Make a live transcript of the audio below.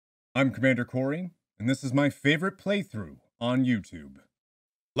I'm Commander Cory, and this is my favorite playthrough on YouTube.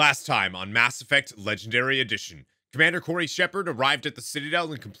 Last time on Mass Effect Legendary Edition, Commander Cory Shepard arrived at the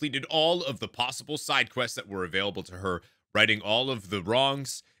Citadel and completed all of the possible side quests that were available to her, righting all of the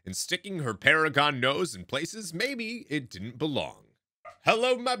wrongs and sticking her Paragon nose in places maybe it didn't belong.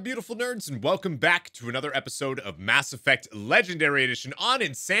 Hello, my beautiful nerds, and welcome back to another episode of Mass Effect Legendary Edition on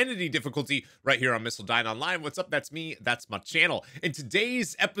Insanity difficulty right here on Missildine Online. What's up? That's me. That's my channel. In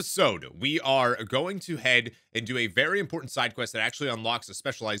today's episode, we are going to head and do a very important side quest that actually unlocks a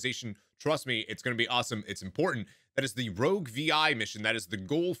specialization. Trust me, it's going to be awesome. It's important. That is the Rogue VI mission. That is the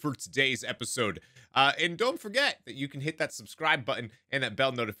goal for today's episode. And don't forget that you can hit that subscribe button and that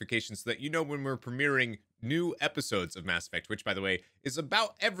bell notification so that you know when we're premiering new episodes of Mass Effect, which, by the way, is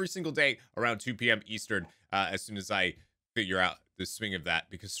about every single day around 2 p.m. Eastern, as soon as I figure out the swing of that,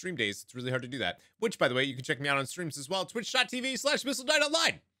 because stream days, it's really hard to do that. Which, by the way, you can check me out on streams as well,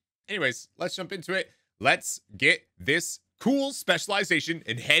 twitch.tv/MissilDineOnline. Anyways, let's jump into it. Let's get this cool specialization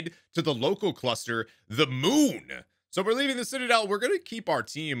and head to the local cluster, the Moon. So we're leaving the Citadel. We're going to keep our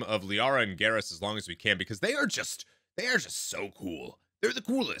team of Liara and Garrus as long as we can, because they are just so cool. They're the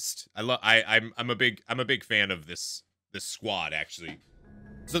coolest. I'm a big fan of this squad, actually.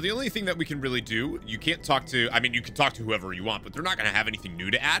 So the only thing that we can really do, you can't talk to, I mean, you can talk to whoever you want, but they're not going to have anything new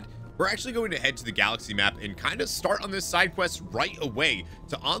to add. We're actually going to head to the galaxy map and kind of start on this side quest right away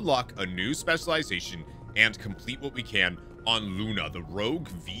to unlock a new specialization and complete what we can on Luna, the Rogue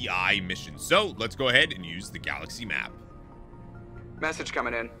VI mission. So let's go ahead and use the galaxy map. Message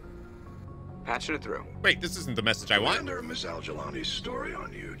coming in. Patching it through. Wait, this isn't the message I want. Commander, Miss Al-Jalani's story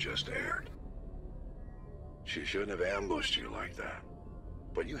on you just aired. She shouldn't have ambushed you like that,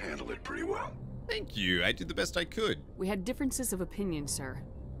 but you handled it pretty well. Thank you. I did the best I could. We had differences of opinion, sir.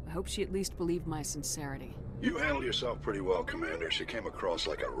 I hope she at least believed my sincerity. You handled yourself pretty well, Commander. She came across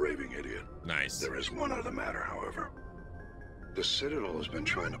like a raving idiot. Nice. There is one other matter, however. The Citadel has been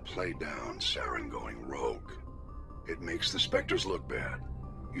trying to play down Saren going rogue. It makes the Spectres look bad.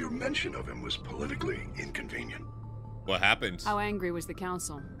 Your mention of him was politically inconvenient. What happened? How angry was the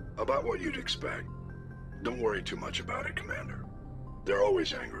Council? About what you'd expect. Don't worry too much about it, Commander. They're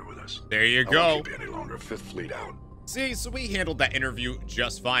always angry with us. There you I go. won't keep you any longer. Fifth Fleet out. See, so we handled that interview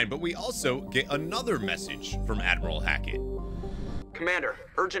just fine, but we also get another message from Admiral Hackett. Commander,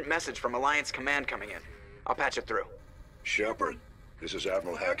 urgent message from Alliance Command coming in. I'll patch it through. Shepard, this is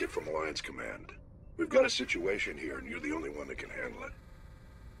Admiral Hackett from Alliance Command. We've got a situation here, and you're the only one that can handle it.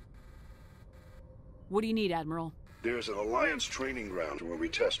 What do you need, Admiral? There's an Alliance training ground where we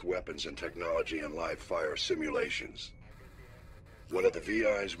test weapons and technology in live fire simulations. One of the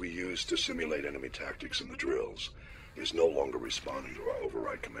VIs we use to simulate enemy tactics in the drills is no longer responding to our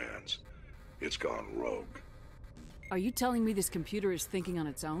override commands. It's gone rogue. Are you telling me this computer is thinking on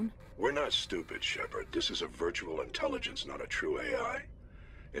its own? We're not stupid, Shepard. This is a virtual intelligence, not a true AI.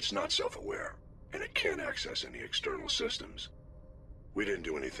 It's not self-aware, and it can't access any external systems. We didn't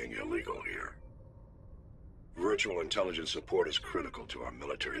do anything illegal here. Virtual intelligence support is critical to our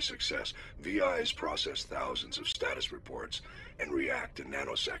military success. VIs process thousands of status reports and react in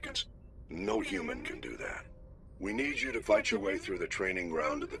nanoseconds. No human can do that. We need you to fight your way through the training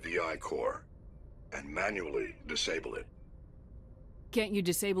ground of the VI core and manually disable it. Can't you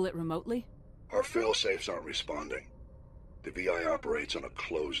disable it remotely? Our fail-safes aren't responding. The VI operates on a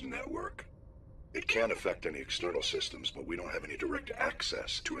closed network. It can affect any external systems, but we don't have any direct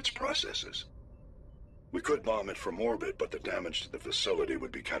access to its processes. We could bomb it from orbit, but the damage to the facility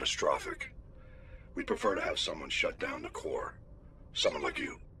would be catastrophic. We'd prefer to have someone shut down the core. Someone like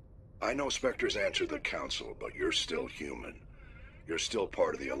you. I know Spectres answer the Council, but you're still human. You're still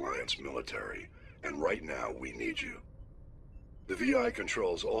part of the Alliance military, and right now we need you. The VI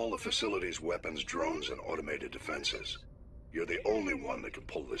controls all the facility's weapons, drones, and automated defenses. You're the only one that can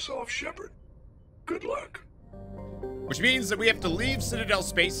pull this off, Shepard. Good luck. Which means that we have to leave Citadel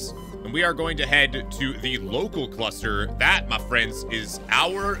space, and we are going to head to the local cluster. That, my friends, is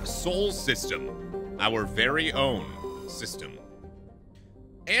our Sol system. Our very own system.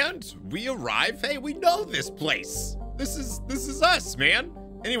 And we arrive. Hey, we know this place. This is us, man.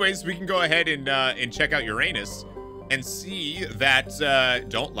 Anyways, we can go ahead and check out Uranus and see that,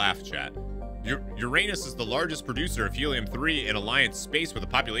 don't laugh, chat. Uranus is the largest producer of helium-3 in Alliance space with a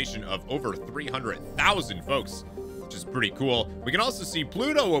population of over 300,000 folks, which is pretty cool. We can also see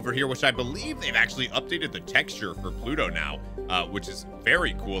Pluto over here, which I believe they've actually updated the texture for Pluto now, which is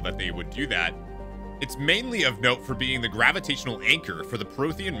very cool that they would do that. It's mainly of note for being the gravitational anchor for the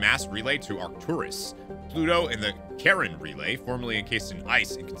Prothean mass relay to Arcturus. Pluto and the Charon relay, formerly encased in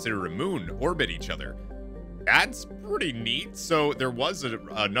ice and considered a moon, orbit each other. That's pretty neat. So there was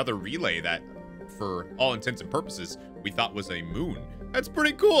another relay that, for all intents and purposes, we thought was a moon. That's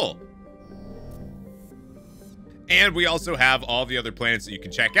pretty cool. And we also have all the other planets that you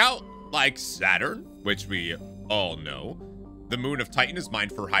can check out, like Saturn, which we all know. The moon of Titan is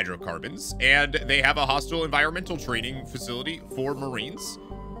mined for hydrocarbons, and they have a hostile environmental training facility for Marines.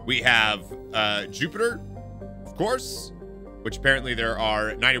 We have Jupiter, of course, which apparently there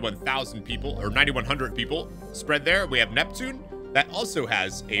are 91,000 people, or 9,100 people spread there. We have Neptune, that also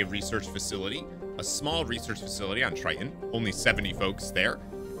has a research facility, a small research facility on Triton, only 70 folks there.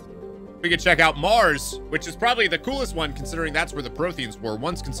 We can check out Mars, which is probably the coolest one, considering that's where the Protheans were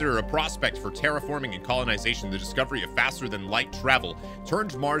once considered a prospect for terraforming and colonization. The discovery of faster-than-light travel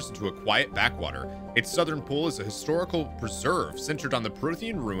turned Mars into a quiet backwater. Its southern pole is a historical preserve centered on the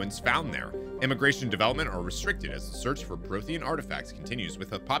Prothean ruins found there. Immigration and development are restricted as the search for Prothean artifacts continues,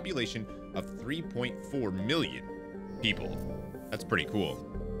 with a population of 3.4 million people. That's pretty cool.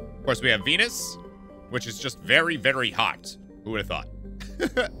 Of course, we have Venus, which is just very, very hot. Who would have thought?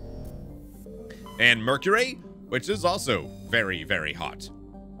 And Mercury, which is also very, very hot,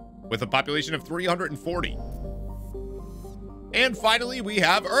 with a population of 340. And finally, we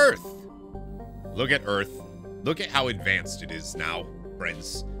have Earth. Look at Earth. Look at how advanced it is now,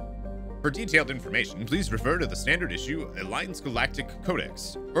 friends. For detailed information, please refer to the standard issue Alliance Galactic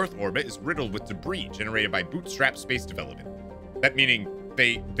Codex. Earth orbit is riddled with debris generated by bootstrap space development. That meaning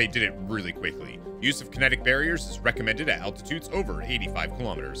they did it really quickly. Use of kinetic barriers is recommended at altitudes over 85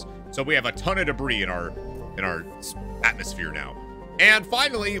 kilometers. So we have a ton of debris in our atmosphere now. And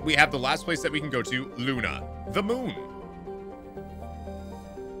finally, we have the last place that we can go to, Luna, the moon.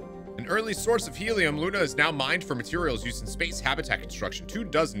 An early source of helium, Luna is now mined for materials used in space habitat construction.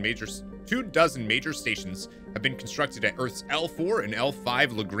 24 major stations have been constructed at Earth's L4 and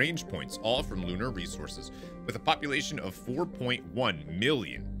L5 Lagrange points, all from lunar resources. With a population of 4.1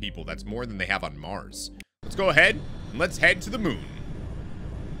 million people, that's more than they have on Mars. Let's go ahead and let's head to the moon.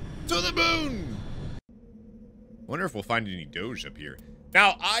 To the moon! Wonder if we'll find any Doge up here.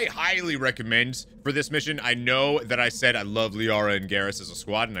 Now, I highly recommend for this mission. I know that I said I love Liara and Garrus as a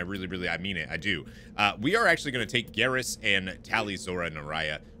squad, and I really, I mean it. I do. We are actually going to take Garrus and Tali, Zora, and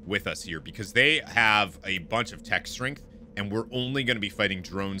Naraya with us here because they have a bunch of tech strength, and we're only going to be fighting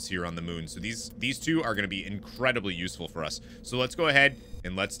drones here on the moon. So these two are going to be incredibly useful for us. So let's go ahead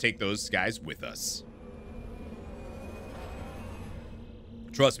and let's take those guys with us.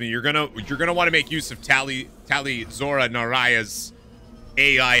 Trust me, you're gonna want to make use of Tali, Zora, Naraya's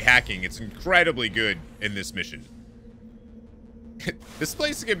AI hacking. It's incredibly good in this mission. This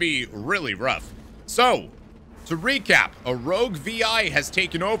place can be really rough. So, to recap, a rogue VI has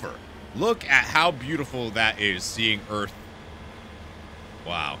taken over. Look at how beautiful that is, seeing Earth.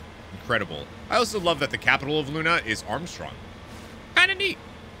 Wow, incredible. I also love that the capital of Luna is Armstrong. Kind of neat.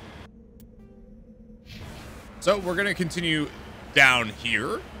 So, we're going to continue down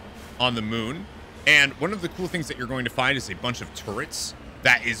here on the moon. And one of the cool things that you're going to find is a bunch of turrets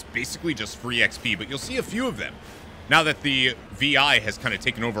that is basically just free XP, but you'll see a few of them. Now that the VI has kind of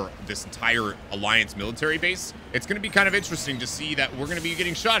taken over this entire Alliance military base, it's going to be kind of interesting to see that we're going to be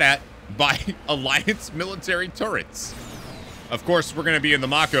getting shot at by Alliance military turrets. Of course, we're going to be in the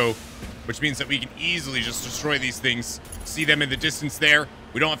Mako, which means that we can easily just destroy these things, see them in the distance there.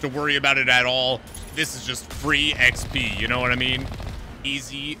 We don't have to worry about it at all. This is just free XP, you know what I mean?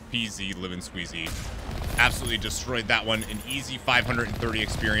 Easy peasy, lemon squeezy. Absolutely destroyed that one. An easy 530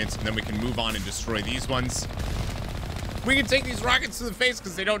 experience, and then we can move on and destroy these ones. We can take these rockets to the face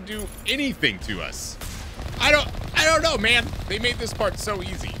because they don't do anything to us. I don't know, man. They made this part so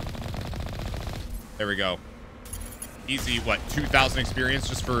easy. There we go. Easy, what, 2,000 experience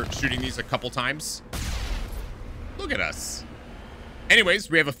just for shooting these a couple times? Look at us. Anyways,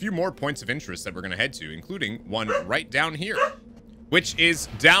 we have a few more points of interest that we're going to head to, including one right down here, which is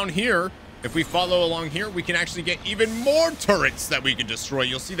down here. If we follow along here, we can actually get even more turrets that we can destroy.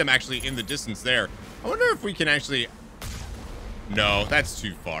 You'll see them actually in the distance there. I wonder if we can actually... No, that's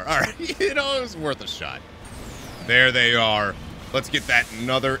too far. All right, you know, it was worth a shot. There they are. Let's get that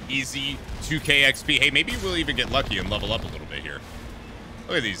another easy 2K XP. Hey, maybe we'll even get lucky and level up a little bit here.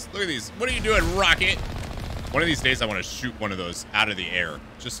 Look at these. Look at these. What are you doing, Rocket? One of these days, I want to shoot one of those out of the air,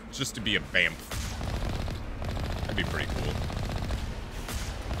 just to be a BAMF. That'd be pretty cool.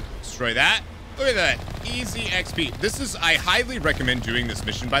 Destroy that. Look at that. Easy XP. I highly recommend doing this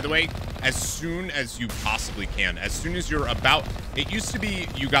mission, by the way, as soon as you possibly can. As soon as you're about... It used to be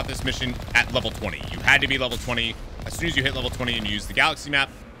you got this mission at level 20. You had to be level 20. As soon as you hit level 20 and you use the galaxy map,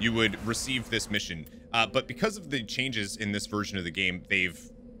 you would receive this mission. But because of the changes in this version of the game, they've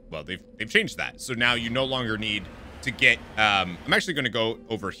well, they've changed that. So now you no longer need to get, I'm actually going to go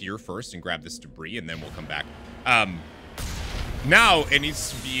over here first and grab this debris, and then we'll come back. Now it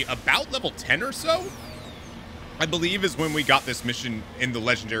needs to be about level 10 or so, I believe, is when we got this mission in the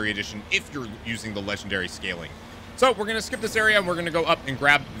Legendary Edition, if you're using the Legendary scaling. So we're going to skip this area, and we're going to go up and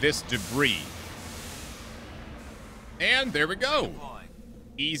grab this debris. And there we go.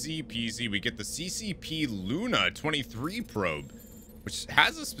 Easy peasy. We get the CCP Luna 23 probe, which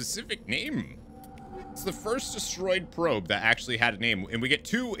has a specific name. It's the first destroyed probe that actually had a name. And we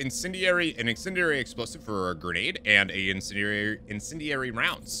get an incendiary explosive for a grenade and a incendiary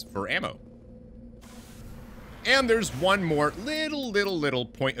rounds for ammo. And there's one more little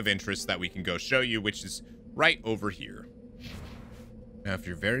point of interest that we can go show you, which is right over here. Now, if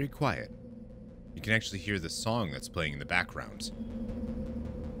you're very quiet, you can actually hear the song that's playing in the background.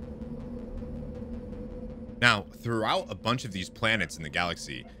 Now, throughout a bunch of these planets in the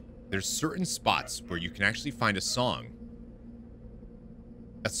galaxy, there's certain spots where you can actually find a song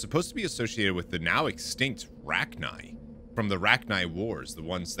that's supposed to be associated with the now extinct Rachni from the Rachni Wars, the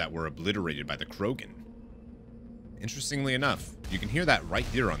ones that were obliterated by the Krogan. Interestingly enough, you can hear that right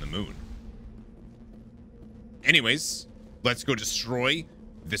here on the moon. Anyways, let's go destroy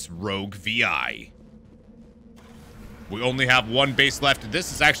this rogue VI. We only have one base left.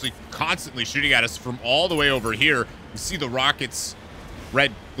 This is actually constantly shooting at us from all the way over here. You see the rockets'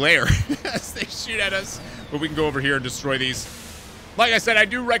 red glare as they shoot at us. But we can go over here and destroy these. Like I said, I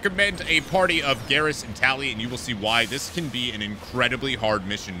do recommend a party of Garrus and Tali, and you will see why. This can be an incredibly hard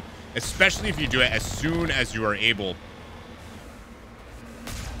mission, especially if you do it as soon as you are able.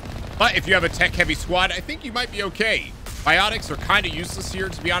 But if you have a tech-heavy squad, I think you might be okay. Biotics are kind of useless here,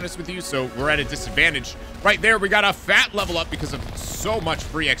 to be honest with you, so we're at a disadvantage. Right there, we got a fat level up because of so much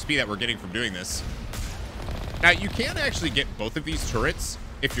free XP that we're getting from doing this. Now, you can actually get both of these turrets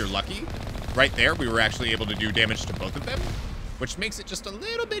if you're lucky. Right there, we were actually able to do damage to both of them, which makes it just a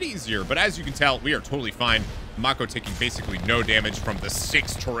little bit easier. But as you can tell, we are totally fine. Mako taking basically no damage from the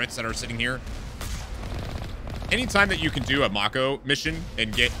 6 turrets that are sitting here. Anytime that you can do a Mako mission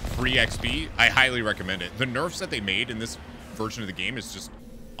and get free XP, I highly recommend it. The nerfs that they made in this version of the game is just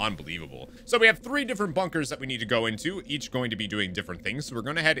unbelievable. So we have 3 different bunkers that we need to go into, each going to be doing different things. So we're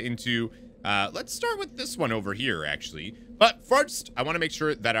going to head into, let's start with this one over here, actually. But first, I want to make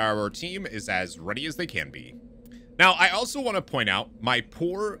sure that our team is as ready as they can be. Now, I also want to point out my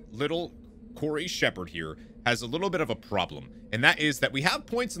poor little Cory Shepard here has a little bit of a problem, and that is that we have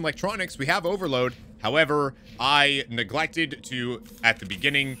points in electronics, we have overload. However, I neglected to, at the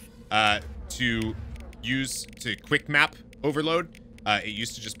beginning, to quick map overload. It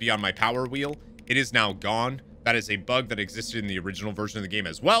used to just be on my power wheel. It is now gone. That is a bug that existed in the original version of the game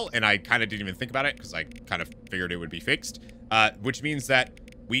as well, and I kind of didn't even think about it because I kind of figured it would be fixed, which means that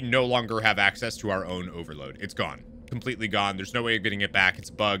we no longer have access to our own overload. It's gone. Completely gone. There's no way of getting it back. It's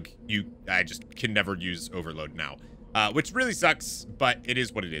a bug. I just can never use overload now, which really sucks, but it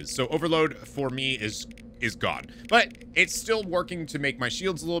is what it is. So overload for me is gone, but it's still working to make my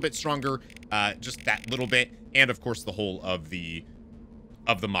shields a little bit stronger, just that little bit. And of course, the whole of the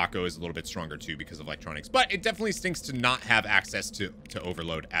Mako is a little bit stronger too because of electronics, but it definitely stinks to not have access to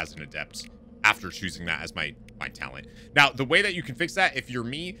overload as an adept after choosing that as my talent. Now, the way that you can fix that, if you're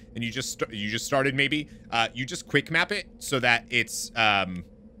me and you just started maybe, you just quick map it so that it's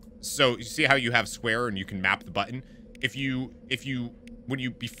so you see how you have square and you can map the button.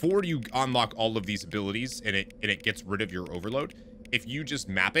 Before you unlock all of these abilities and it gets rid of your overload, if you just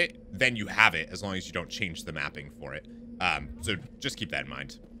map it, then you have it as long as you don't change the mapping for it. So just keep that in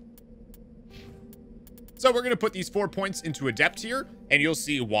mind. So we're gonna put these 4 points into adept here, and you'll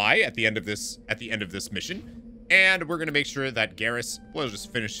see why at the end of this mission. And we're gonna make sure that Garrus will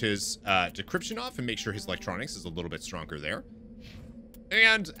just finish his decryption off and make sure his electronics is a little bit stronger there.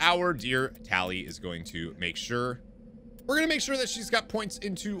 And our dear Tali is going to make sure, we're gonna make sure that she's got points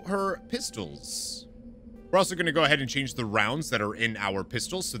into her pistols. We're also gonna go ahead and change the rounds that are in our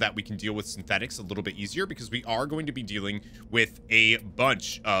pistols so that we can deal with synthetics a little bit easier, because we are going to be dealing with a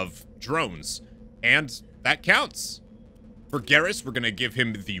bunch of drones, and that counts. For Garrus, we're gonna give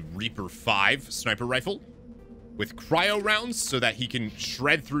him the Reaper 5 sniper rifle with cryo rounds so that he can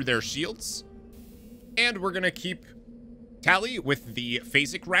shred through their shields. And we're gonna keep Tali with the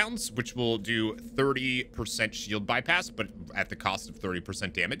phasic rounds, which will do 30% shield bypass, but at the cost of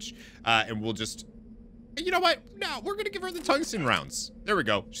 30% damage. And we'll just, you know what? No, we're gonna give her the tungsten rounds. There we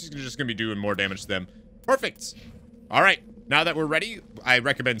go. She's just gonna be doing more damage to them. Perfect. All right, now that we're ready, I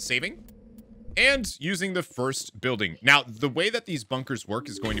recommend saving. and using the first building. Now, the way that these bunkers work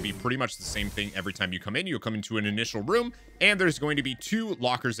is going to be pretty much the same thing every time you come in. You'll come into an initial room, and there's going to be 2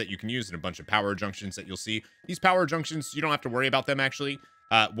 lockers that you can use and a bunch of power junctions that you'll see. These power junctions, you don't have to worry about them, actually.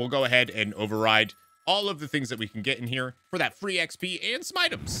 We'll go ahead and override all of the things that we can get in here for that free XP and some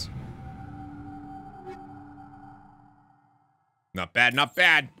items. Not bad, not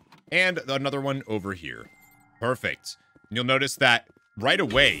bad. And another one over here. Perfect. And you'll notice that right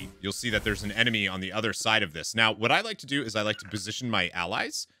away, you'll see that there's an enemy on the other side of this. Now, what I like to do is I like to position my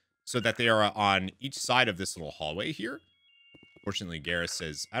allies so that they are on each side of this little hallway here. Fortunately, Garrus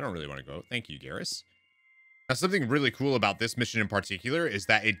says, I don't really want to go. Thank you, Garrus. Now, something really cool about this mission in particular is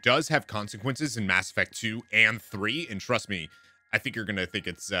that it does have consequences in Mass Effect 2 and 3. And trust me, I think you're going to think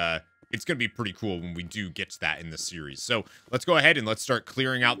it's going to be pretty cool when we do get to that in the series. So let's go ahead and let's start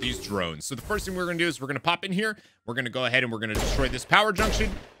clearing out these drones. So the first thing we're going to do is we're going to pop in here. We're going to go ahead and we're going to destroy this power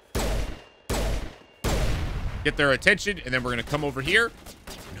junction. Get their attention, and then we're going to come over here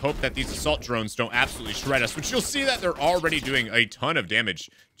and hope that these assault drones don't absolutely shred us, which you'll see that they're already doing a ton of damage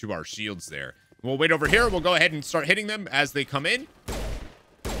to our shields there. We'll wait over here. We'll go ahead and start hitting them as they come in.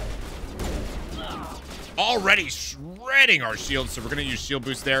 Already shredding our shields, so we're going to use shield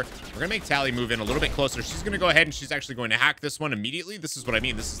boost there. We're going to make Tali move in a little bit closer. She's going to go ahead and she's actually going to hack this one immediately. This is what I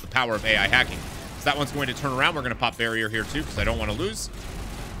mean. This is the power of AI hacking. So that one's going to turn around. We're going to pop barrier here too because I don't want to lose.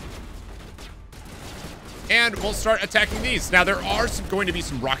 And we'll start attacking these. Now, there are going to be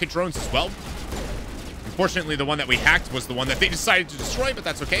some rocket drones as well. Unfortunately, the one that we hacked was the one that they decided to destroy, but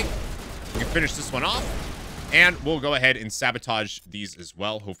that's okay. We can finish this one off. And we'll go ahead and sabotage these as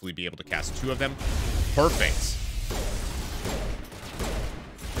well. Hopefully be able to cast 2 of them. Perfect.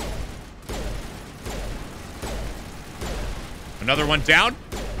 Another one down.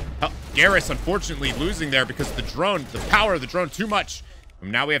 Garrus, unfortunately, losing there because the power of the drone, too much. And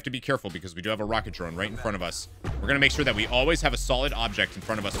now we have to be careful because we do have a rocket drone right in front of us. We're going to make sure that we always have a solid object in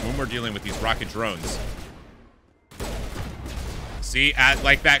front of us when we're dealing with these rocket drones. See,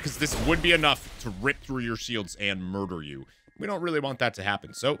 like that, because this would be enough to rip through your shields and murder you. We don't really want that to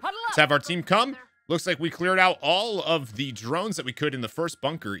happen. So let's have our team come. Looks like we cleared out all of the drones that we could in the first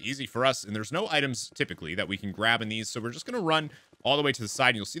bunker. Easy for us. And there's no items typically that we can grab in these. So we're just going to run all the way to the side.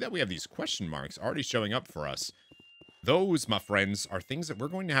 And you'll see that we have these question marks already showing up for us. Those, my friends, are things that we're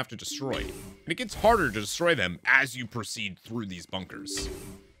going to have to destroy. And it gets harder to destroy them as you proceed through these bunkers.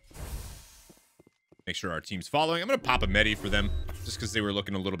 Make sure our team's following. I'm going to pop a medi for them just because they were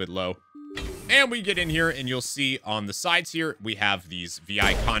looking a little bit low. And we get in here and you'll see on the sides here, we have these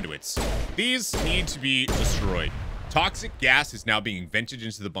VI conduits. These need to be destroyed. Toxic gas is now being vented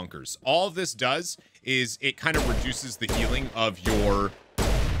into the bunkers. All this does is it kind of reduces the healing of your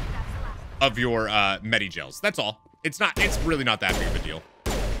medigels. That's all. It's really not that big of a deal.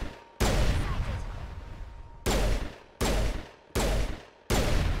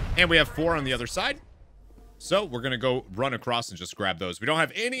 And we have 4 on the other side. So we're going to go run across and just grab those. We don't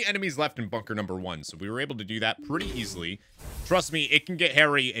have any enemies left in bunker number 1, so we were able to do that pretty easily. Trust me, it can get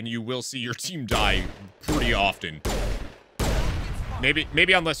hairy, and you will see your team die pretty often.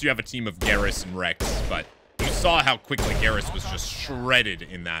 Maybe unless you have a team of Garrus and Rex, but you saw how quickly Garrus was just shredded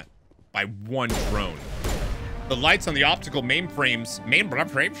in that by 1 drone. The lights on the optical mainframes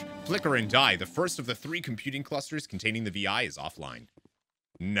flicker and die. The first of the 3 computing clusters containing the VI is offline.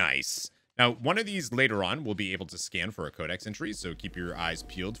 Nice. Now, one of these later on will be able to scan for a codex entry, so keep your eyes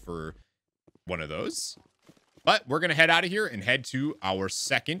peeled for one of those. But we're going to head out of here and head to our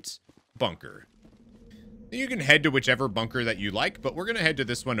second bunker. You can head to whichever bunker that you like, but we're going to head to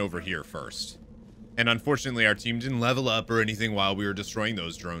this one over here first. And unfortunately, our team didn't level up or anything while we were destroying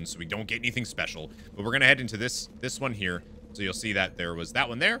those drones, so we don't get anything special. But we're going to head into this one here. So you'll see that there was that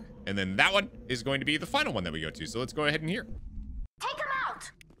one there, and then that one is going to be the final one that we go to. So let's go ahead and here. Take him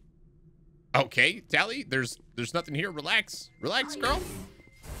out. Okay, Tali, there's nothing here. Relax. Relax, girl.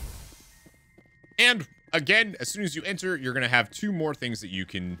 And again, as soon as you enter, you're going to have 2 more things that you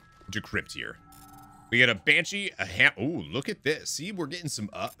can decrypt here. We get a Banshee, a ham. Oh, look at this. See, we're getting some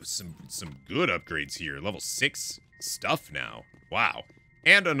good upgrades here. Level 6 stuff now. Wow.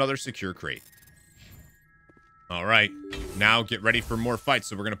 And another secure crate. All right. Now get ready for more fights.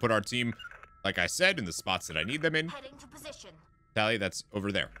 So we're going to put our team, like I said, in the spots that I need them in. Heading to position. Tali, that's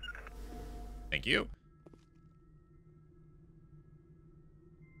over there. Thank you.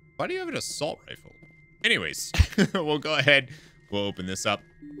 Why do you have an assault rifle? Anyways, we'll go ahead. We'll open this up.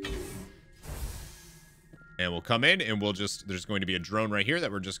 And we'll come in and we'll just, there's going to be a drone right here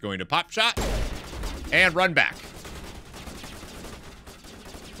that we're just going to pop shot and run back.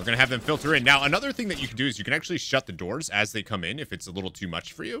 We're going to have them filter in. Now, another thing that you can do is you can actually shut the doors as they come in if it's a little too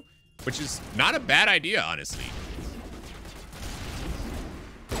much for you. which is not a bad idea, honestly.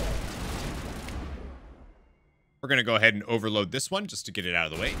 We're going to go ahead and overload this one just to get it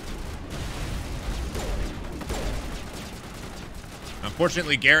out of the way.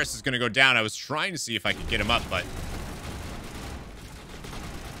 Unfortunately, Garrus is going to go down. I was trying to see if I could get him up, but...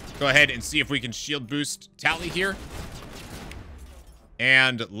 Go ahead and see if we can shield boost Tally here.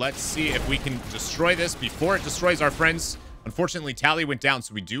 And let's see if we can destroy this before it destroys our friends. Unfortunately, Tally went down,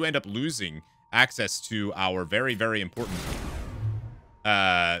 so we do end up losing access to our very, very important...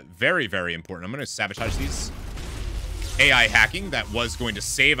 very, very important. I'm going to sabotage these. AI hacking that was going to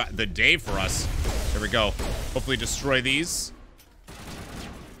save the day for us. There we go. Hopefully destroy these.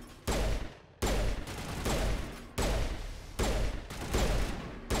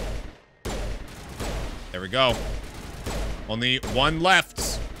 There we go. Only one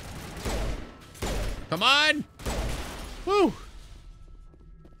left. Come on. Woo.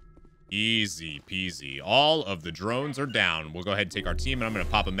 Easy peasy. All of the drones are down. We'll go ahead and take our team, and I'm going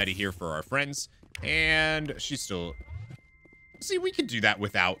to pop a medi here for our friends. And she's still... See, we can do that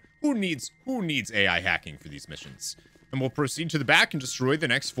without... Who needs AI hacking for these missions? And we'll proceed to the back and destroy the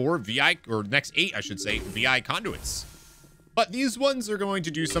next 4 VI... Or next 8, I should say, VI conduits. But these ones are going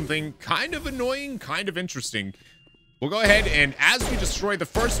to do something kind of annoying, kind of interesting. We'll go ahead and as we destroy the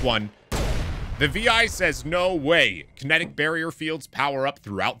first one, the VI says, no way. Kinetic barrier fields power up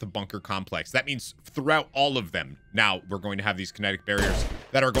throughout the bunker complex. That means throughout all of them. Now, we're going to have these kinetic barriers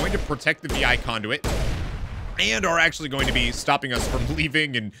that are going to protect the VI conduit and are actually going to be stopping us from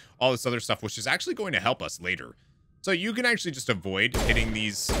leaving and all this other stuff, which is actually going to help us later. So you can actually just avoid hitting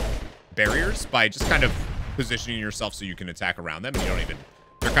these barriers by just kind of positioning yourself so you can attack around them, and you don't even...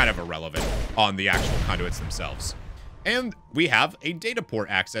 They're kind of irrelevant on the actual conduits themselves. And we have a data port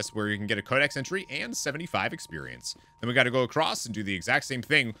access where you can get a codex entry and 75 experience. Then we got to go across and do the exact same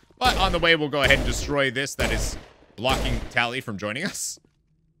thing. But on the way, we'll go ahead and destroy this that is blocking Tally from joining us.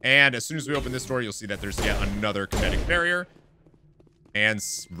 And as soon as we open this door, you'll see that there's yet another kinetic barrier. And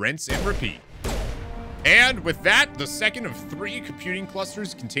rinse and repeat. And with that, the second of 3 computing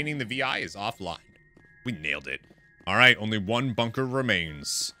clusters containing the VI is offline. We nailed it. All right, only 1 bunker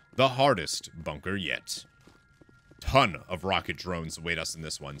remains. The hardest bunker yet. Ton of rocket drones await us in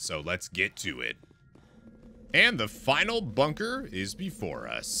this one, so let's get to it. And the final bunker is before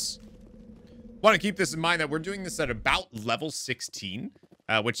us. Want to keep this in mind that we're doing this at about level 16,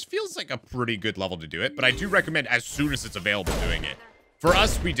 which feels like a pretty good level to do it, but I do recommend as soon as it's available doing it. For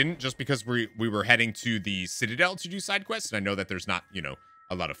us, we didn't just because we were heading to the Citadel to do side quests, and I know that there's not, you know,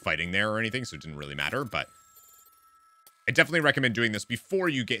 a lot of fighting there or anything, so it didn't really matter, but I definitely recommend doing this before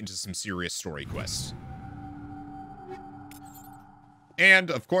you get into some serious story quests.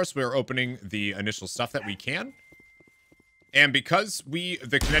 And, of course, we're opening the initial stuff that we can. And because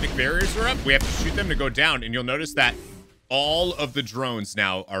the kinetic barriers are up, we have to shoot them to go down. And you'll notice that all of the drones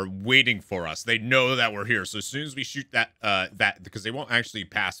now are waiting for us. They know that we're here. So as soon as we shoot that, because they won't actually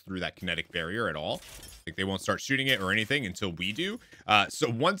pass through that kinetic barrier at all. Like, they won't start shooting it or anything until we do.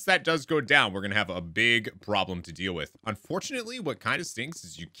 So once that does go down, we're going to have a big problem to deal with. Unfortunately, what kind of stinks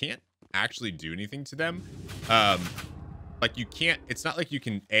is you can't actually do anything to them. Like, you can't, it's not like you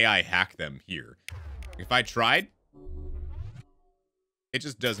can AI hack them here. If I tried, it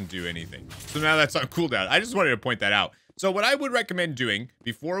just doesn't do anything. So now that's on cooldown. I just wanted to point that out. So what I would recommend doing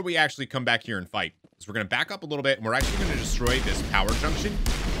before we actually come back here and fight is we're going to back up a little bit, and we're actually going to destroy this power junction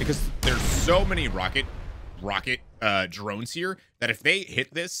because there's so many rocket drones here that if they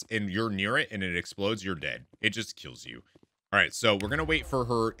hit this and you're near it and it explodes, you're dead. It just kills you. All right, so we're going to wait for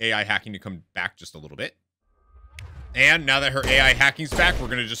her AI hacking to come back just a little bit. And now that her AI hacking's back, we're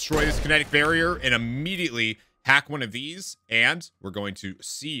going to destroy this kinetic barrier and immediately hack one of these. And we're going to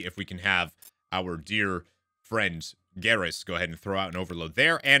see if we can have our dear friend Garrus go ahead and throw out an overload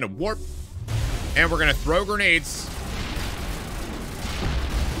there and a warp. And we're going to throw grenades.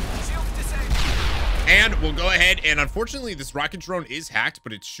 And we'll go ahead and unfortunately this rocket drone is hacked,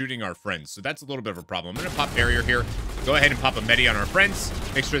 but it's shooting our friends. So that's a little bit of a problem. I'm going to pop barrier here. Go ahead and pop a medi on our friends.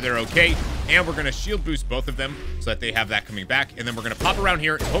 Make sure they're okay. And we're going to shield boost both of them so that they have that coming back. And then we're going to pop around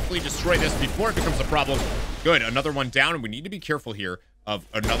here and hopefully destroy this before it becomes a problem. Good. Another one down. And we need to be careful here of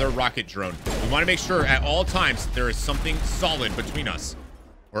another rocket drone. We want to make sure at all times there is something solid between us,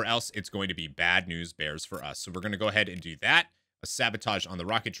 or else it's going to be bad news bears for us. So we're going to go ahead and do that. A sabotage on the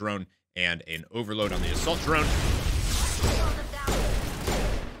rocket drone and an overload on the assault drone.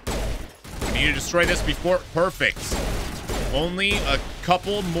 We need to destroy this before... Perfect. Only a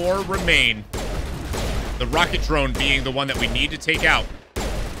couple more remain. The rocket drone being the one that we need to take out.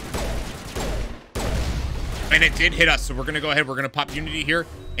 And it did hit us, so we're going to go ahead. We're going to pop Unity here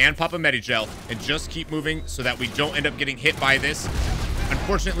and pop a Medigel and just keep moving so that we don't end up getting hit by this.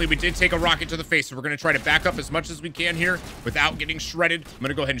 Unfortunately, we did take a rocket to the face, so we're going to try to back up as much as we can here without getting shredded. I'm going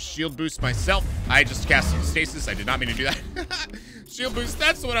to go ahead and shield boost myself. I just cast stasis. I did not mean to do that. Shield boost,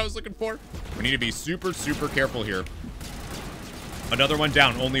 that's what I was looking for. We need to be super, super careful here. Another one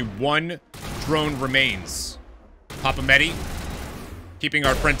down. Only one drone remains. Pop a Medi. Keeping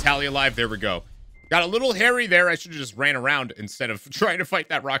our friend Tally alive. There we go. Got a little hairy there. I should have just ran around instead of trying to fight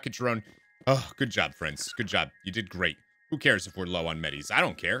that rocket drone. Oh, good job, friends. Good job. You did great. Who cares if we're low on medis? I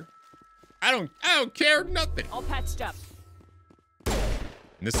don't care. I don't care nothing. All patched up. And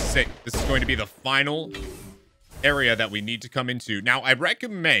this is it. This is going to be the final area that we need to come into. Now, I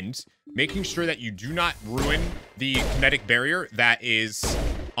recommend making sure that you do not ruin the kinetic barrier that is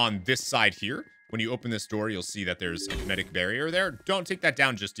on this side here. When you open this door, you'll see that there's a kinetic barrier there. Don't take that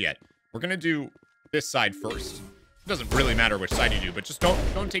down just yet. We're gonna do this side first. It doesn't really matter which side you do, but just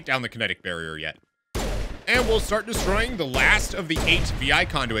don't take down the kinetic barrier yet. And we'll start destroying the last of the 8 VI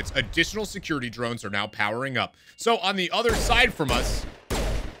conduits. Additional security drones are now powering up. So on the other side from us,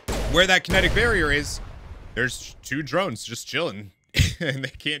 where that kinetic barrier is, there's 2 drones just chilling. And they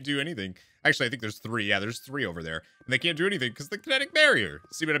can't do anything. Actually, I think there's 3. Yeah, there's 3 over there. And they can't do anything because the kinetic barrier.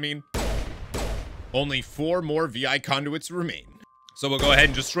 See what I mean? Only 4 more VI conduits remain. So we'll go ahead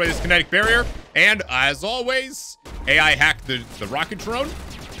and destroy this kinetic barrier. And as always, AI hack the rocket drone.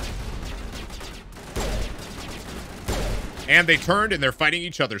 And they turned and they're fighting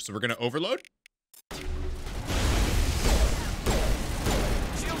each other. So we're going to overload. I'm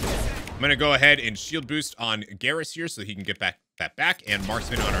going to go ahead and shield boost on Garrus here so he can get that back. And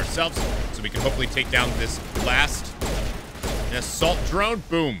marksman on ourselves so we can hopefully take down this last assault drone.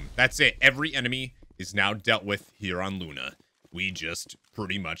 Boom. That's it. Every enemy is now dealt with here on Luna. We just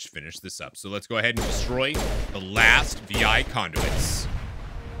pretty much finished this up. So let's go ahead and destroy the last VI conduits.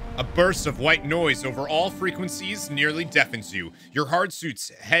 A burst of white noise over all frequencies nearly deafens you. Your hard suit's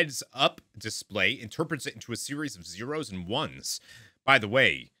heads-up display interprets it into a series of 0s and 1s. By the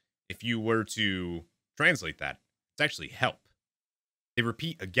way, if you were to translate that, it's actually help. They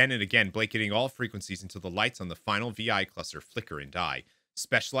repeat again and again, blanketing all frequencies until the lights on the final VI cluster flicker and die.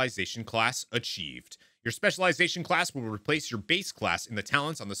 Specialization class achieved. Your specialization class will replace your base class in the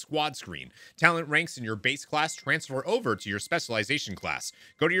talents on the squad screen. Talent ranks in your base class transfer over to your specialization class.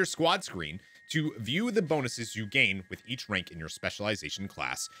 Go to your squad screen to view the bonuses you gain with each rank in your specialization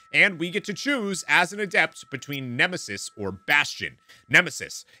class. And we get to choose as an adept between Nemesis or Bastion.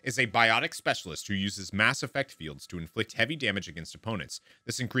 Nemesis is a biotic specialist who uses mass effect fields to inflict heavy damage against opponents.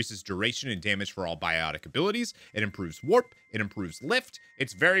 This increases duration and damage for all biotic abilities. It improves warp. It improves lift.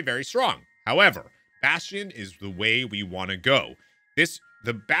 It's very, very strong. However, Bastion is the way we want to go.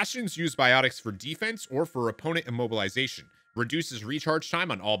 The Bastions use biotics for defense or for opponent immobilization. Reduces recharge time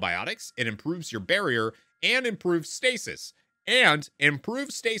on all biotics. It improves your barrier and improves stasis. And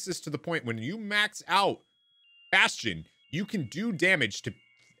improves stasis to the point when you max out Bastion, you can do damage to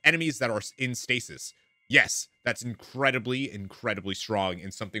enemies that are in stasis. Yes, that's incredibly, incredibly strong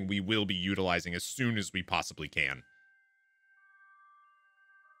and something we will be utilizing as soon as we possibly can.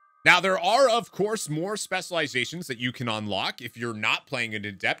 Now, there are, of course, more specializations that you can unlock. If you're not playing an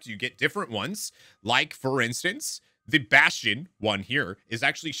Adept, you get different ones. Like, for instance, the Bastion one here is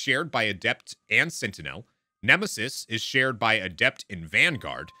actually shared by Adept and Sentinel. Nemesis is shared by Adept and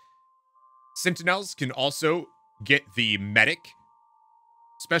Vanguard. Sentinels can also get the Medic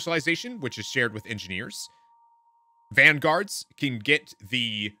specialization, which is shared with Engineers. Vanguards can get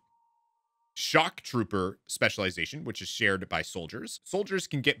the Shock Trooper specialization, which is shared by Soldiers. Soldiers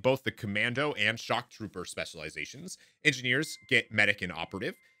can get both the Commando and Shock Trooper specializations. Engineers get Medic and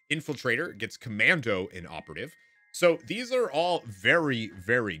Operative. Infiltrator gets Commando and Operative. So these are all very,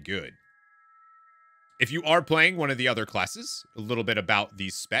 very good. If you are playing one of the other classes, a little bit about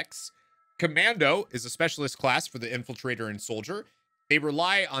these specs. Commando is a specialist class for the Infiltrator and Soldier. They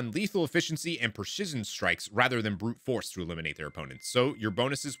rely on lethal efficiency and precision strikes rather than brute force to eliminate their opponents. So your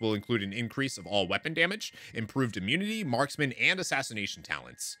bonuses will include an increase of all weapon damage, improved immunity, marksman, and assassination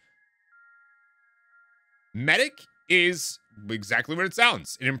talents. Medic is exactly what it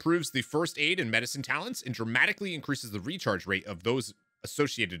sounds. It improves the first aid and medicine talents and dramatically increases the recharge rate of those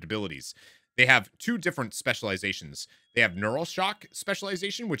associated abilities. They have 2 different specializations. They have Neural Shock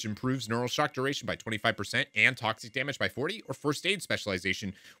specialization, which improves Neural Shock duration by 25% and toxic damage by 40%, or First Aid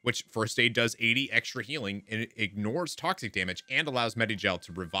specialization, which First Aid does 80 extra healing and it ignores toxic damage and allows Medigel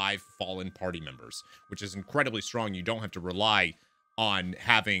to revive fallen party members, which is incredibly strong. You don't have to rely on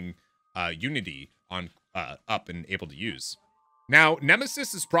having Unity on up and able to use. Now,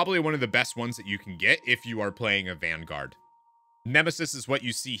 Nemesis is probably one of the best ones that you can get if you are playing a Vanguard. Nemesis is what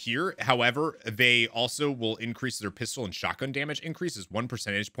you see here. However, they also will increase their pistol and shotgun damage increases 1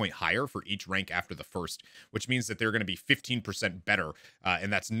 percentage point higher for each rank after the first, which means that they're going to be 15% better.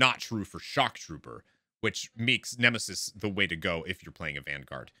 And that's not true for Shock Trooper, which makes Nemesis the way to go if you're playing a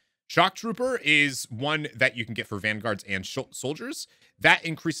Vanguard. Shock Trooper is one that you can get for Vanguards and soldiers. That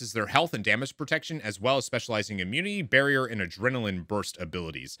increases their health and damage protection, as well as specializing immunity, barrier, and adrenaline burst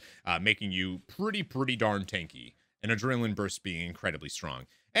abilities, making you pretty darn tanky. An adrenaline burst being incredibly strong.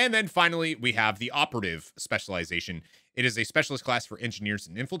 And then finally, we have the Operative Specialization. It is a specialist class for engineers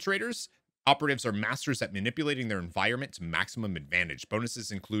and infiltrators. Operatives are masters at manipulating their environment to maximum advantage.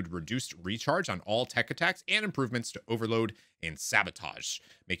 Bonuses include reduced recharge on all tech attacks and improvements to overload and sabotage,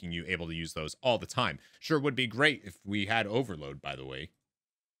 making you able to use those all the time. Sure would be great if we had overload, by the way.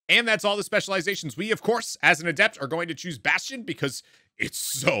 And that's all the specializations. We, of course, as an adept, are going to choose Bastion because it's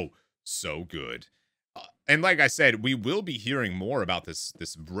so good. And like I said, we will be hearing more about this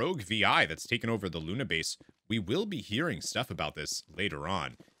rogue VI that's taken over the Luna base. We will be hearing stuff about this later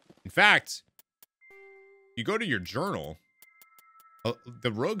on. In fact, you go to your journal,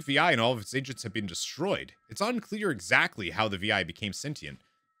 the rogue VI and all of its agents have been destroyed. It's unclear exactly how the VI became sentient,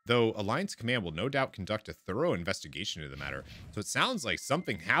 though Alliance Command will no doubt conduct a thorough investigation of the matter. So it sounds like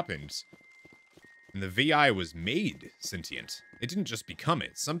something happened and the VI was made sentient. It didn't just become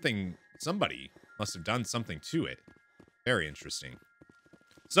it. Somebody must have done something to it. Very interesting.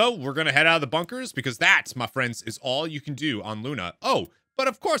 So we're going to head out of the bunkers because that, my friends, is all you can do on Luna. Oh, but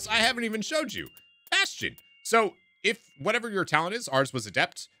of course, I haven't even showed you Bastion. So if whatever your talent is, ours was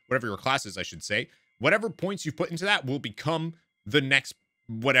Adept, whatever your class is, I should say, whatever points you put into that will become the next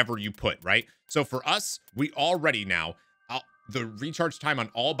whatever you put, right? So for us, we already now, the recharge time on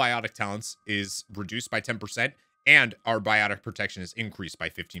all biotic talents is reduced by 10%, and our biotic protection is increased by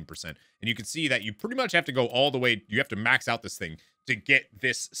 15%. And you can see that you pretty much have to go all the way, you have to max out this thing to get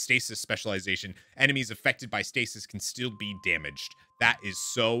this stasis specialization. Enemies affected by stasis can still be damaged. That is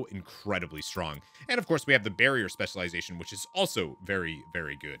so incredibly strong. And of course, we have the barrier specialization, which is also very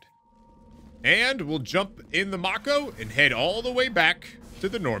good. And we'll jump in the Mako and head all the way back to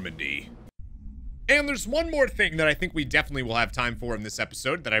the Normandy. And there's one more thing that I think we definitely will have time for in this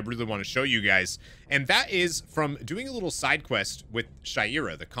episode that I really want to show you guys. And that is from doing a little side quest with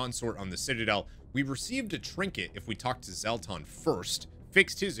Sha'ira, the consort on the Citadel. We received a trinket if we talked to Zelton first,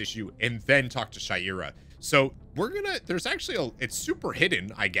 fixed his issue, and then talked to Sha'ira. So we're gonna, there's actually it's super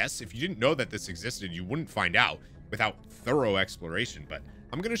hidden, I guess. If you didn't know that this existed, you wouldn't find out without thorough exploration. But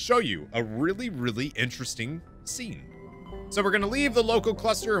I'm gonna show you a really interesting scene. So we're going to leave the local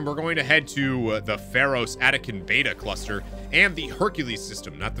cluster and we're going to head to the Pharos Attican Beta cluster and the Hercules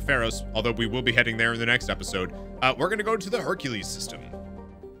system, not the Pharos, although we will be heading there in the next episode. We're going to go to the Hercules system.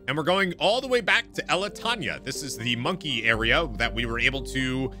 And we're going all the way back to Elatania. This is the monkey area that we were able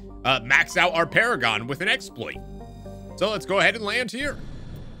to max out our Paragon with an exploit. So let's go ahead and land here.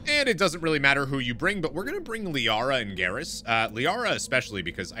 And it doesn't really matter who you bring, but we're going to bring Liara and Garrus. Liara especially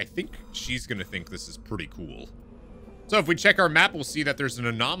because I think she's going to think this is pretty cool. So if we check our map, we'll see that there's an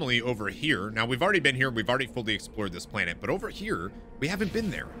anomaly over here. Now, we've already been here. We've already fully explored this planet. But over here, we haven't been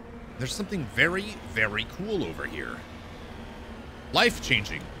there. There's something very cool over here.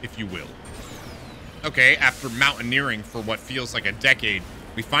 Life-changing, if you will. Okay, after mountaineering for what feels like a decade,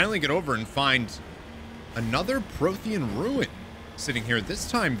 we finally get over and find another Prothean ruin sitting here.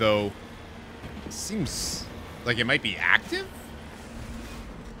 This time, though, it seems like it might be active.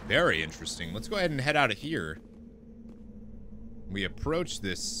 Very interesting. Let's go ahead and head out of here. We approach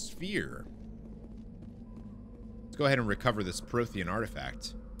this sphere. Let's go ahead and recover this Prothean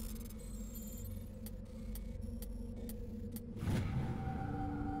artifact.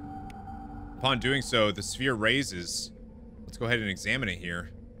 Upon doing so, the sphere raises. Let's go ahead and examine it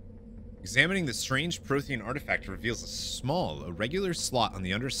here. Examining the strange Prothean artifact reveals a small, irregular slot on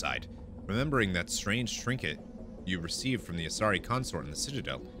the underside. Remembering that strange trinket you received from the Asari consort in the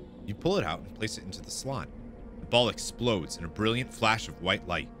Citadel, you pull it out and place it into the slot. The ball explodes in a brilliant flash of white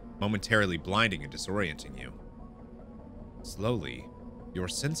light, momentarily blinding and disorienting you. Slowly, your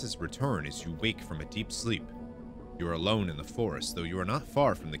senses return as you wake from a deep sleep. You are alone in the forest, though you are not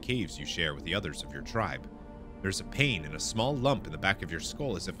far from the caves you share with the others of your tribe. There's a pain and a small lump in the back of your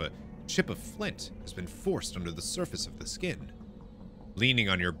skull as if a chip of flint has been forced under the surface of the skin. Leaning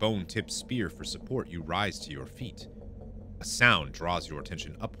on your bone-tipped spear for support, you rise to your feet. A sound draws your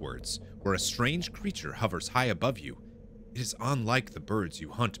attention upwards, where a strange creature hovers high above you. It is unlike the birds you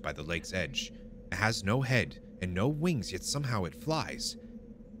hunt by the lake's edge. It has no head and no wings, yet somehow it flies.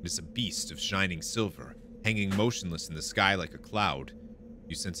 It is a beast of shining silver, hanging motionless in the sky like a cloud.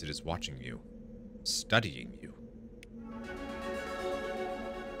 You sense it is watching you, studying you.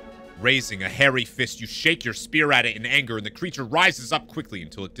 Raising a hairy fist, you shake your spear at it in anger, and the creature rises up quickly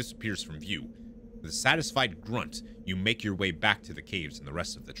until it disappears from view. With a satisfied grunt, you make your way back to the caves and the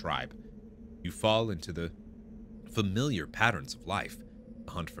rest of the tribe. You fall into the familiar patterns of life: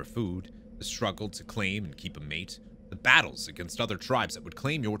 the hunt for food, the struggle to claim and keep a mate, the battles against other tribes that would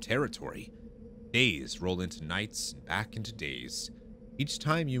claim your territory. Days roll into nights and back into days. Each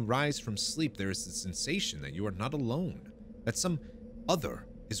time you rise from sleep, there is the sensation that you are not alone, that some other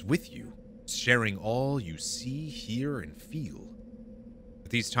is with you, sharing all you see, hear, and feel.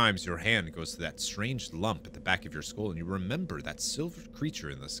 At these times, your hand goes to that strange lump at the back of your skull, and you remember that silver creature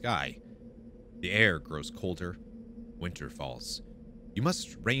in the sky. The air grows colder. Winter falls. You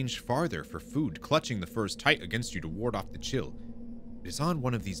must range farther for food, clutching the furs tight against you to ward off the chill. It is on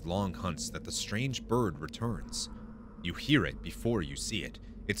one of these long hunts that the strange bird returns. You hear it before you see it,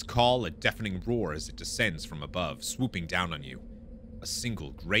 its call a deafening roar as it descends from above, swooping down on you. A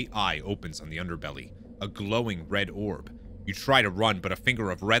single great eye opens on the underbelly, a glowing red orb. You try to run, but a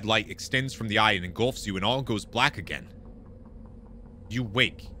finger of red light extends from the eye and engulfs you, and all goes black again. You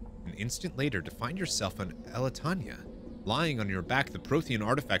wake, an instant later, to find yourself on Elatania, lying on your back, the Prothean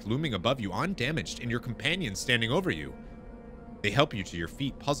artifact looming above you, undamaged, and your companion standing over you. They help you to your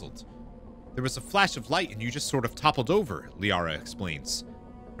feet, puzzled. There was a flash of light, and you just sort of toppled over, Liara explains.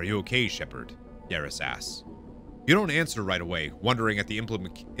 Are you okay, Shepard? Garrus asks. You don't answer right away, wondering at the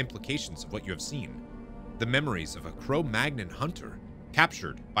implications of what you have seen. The memories of a Cro-Magnon hunter,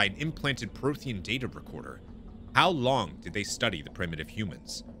 captured by an implanted Prothean data recorder. How long did they study the primitive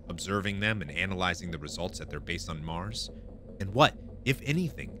humans, observing them and analyzing the results at their base on Mars? And what, if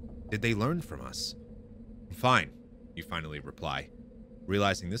anything, did they learn from us? Fine, you finally reply,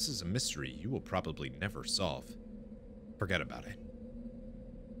 realizing this is a mystery you will probably never solve. Forget about it.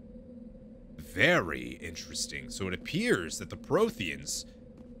 Very interesting. So it appears that the Protheans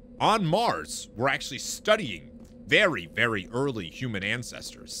on Mars were actually studying very, very early human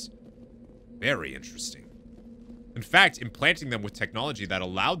ancestors. Very interesting. In fact, implanting them with technology that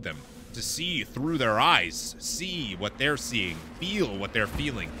allowed them to see through their eyes, see what they're seeing, feel what they're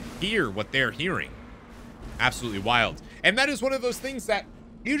feeling, hear what they're hearing. Absolutely wild. And that is one of those things that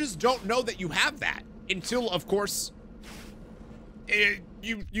you just don't know that you have that until, of course,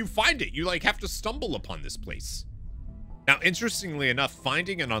 you find it. You like have to stumble upon this place. Now, interestingly enough,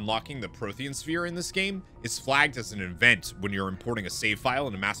 finding and unlocking the Prothean sphere in this game is flagged as an event when you're importing a save file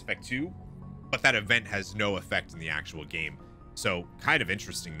into Mass Effect 2, but that event has no effect in the actual game. So, kind of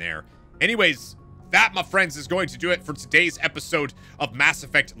interesting there. Anyways, that, my friends, is going to do it for today's episode of Mass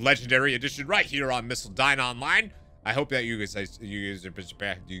Effect Legendary Edition right here on Missildine Online. I hope that you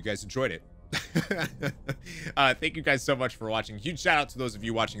guys enjoyed it. Thank you guys so much for watching. Huge shout out to those of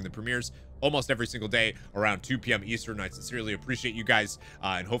you watching the premieres almost every single day around 2 p.m. Eastern. I sincerely appreciate you guys,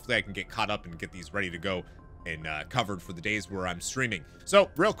 and hopefully I can get caught up and get these ready to go and covered for the days where I'm streaming. So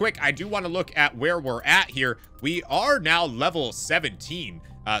real quick, I do want to look at where we're at here. We are now level 17,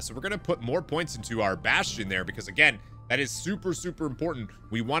 so we're gonna put more points into our Bastion there, because again, that is super, super important.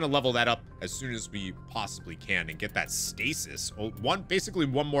 We want to level that up as soon as we possibly can and get that stasis. Basically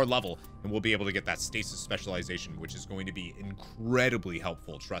one more level, and we'll be able to get that stasis specialization, which is going to be incredibly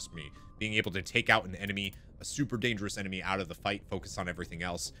helpful, trust me. Being able to take out an enemy, a super dangerous enemy, out of the fight, focus on everything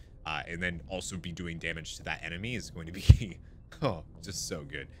else, and then also be doing damage to that enemy is going to be, oh, just so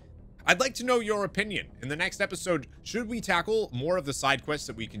good. I'd like to know your opinion. In the next episode, should we tackle more of the side quests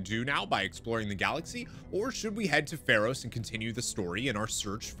that we can do now by exploring the galaxy, or should we head to Pharos and continue the story in our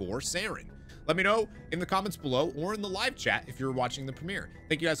search for Saren? Let me know in the comments below or in the live chat if you're watching the premiere.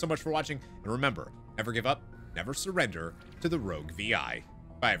 Thank you guys so much for watching, and remember, never give up, never surrender to the rogue VI.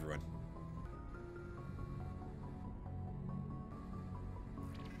 Bye, everyone.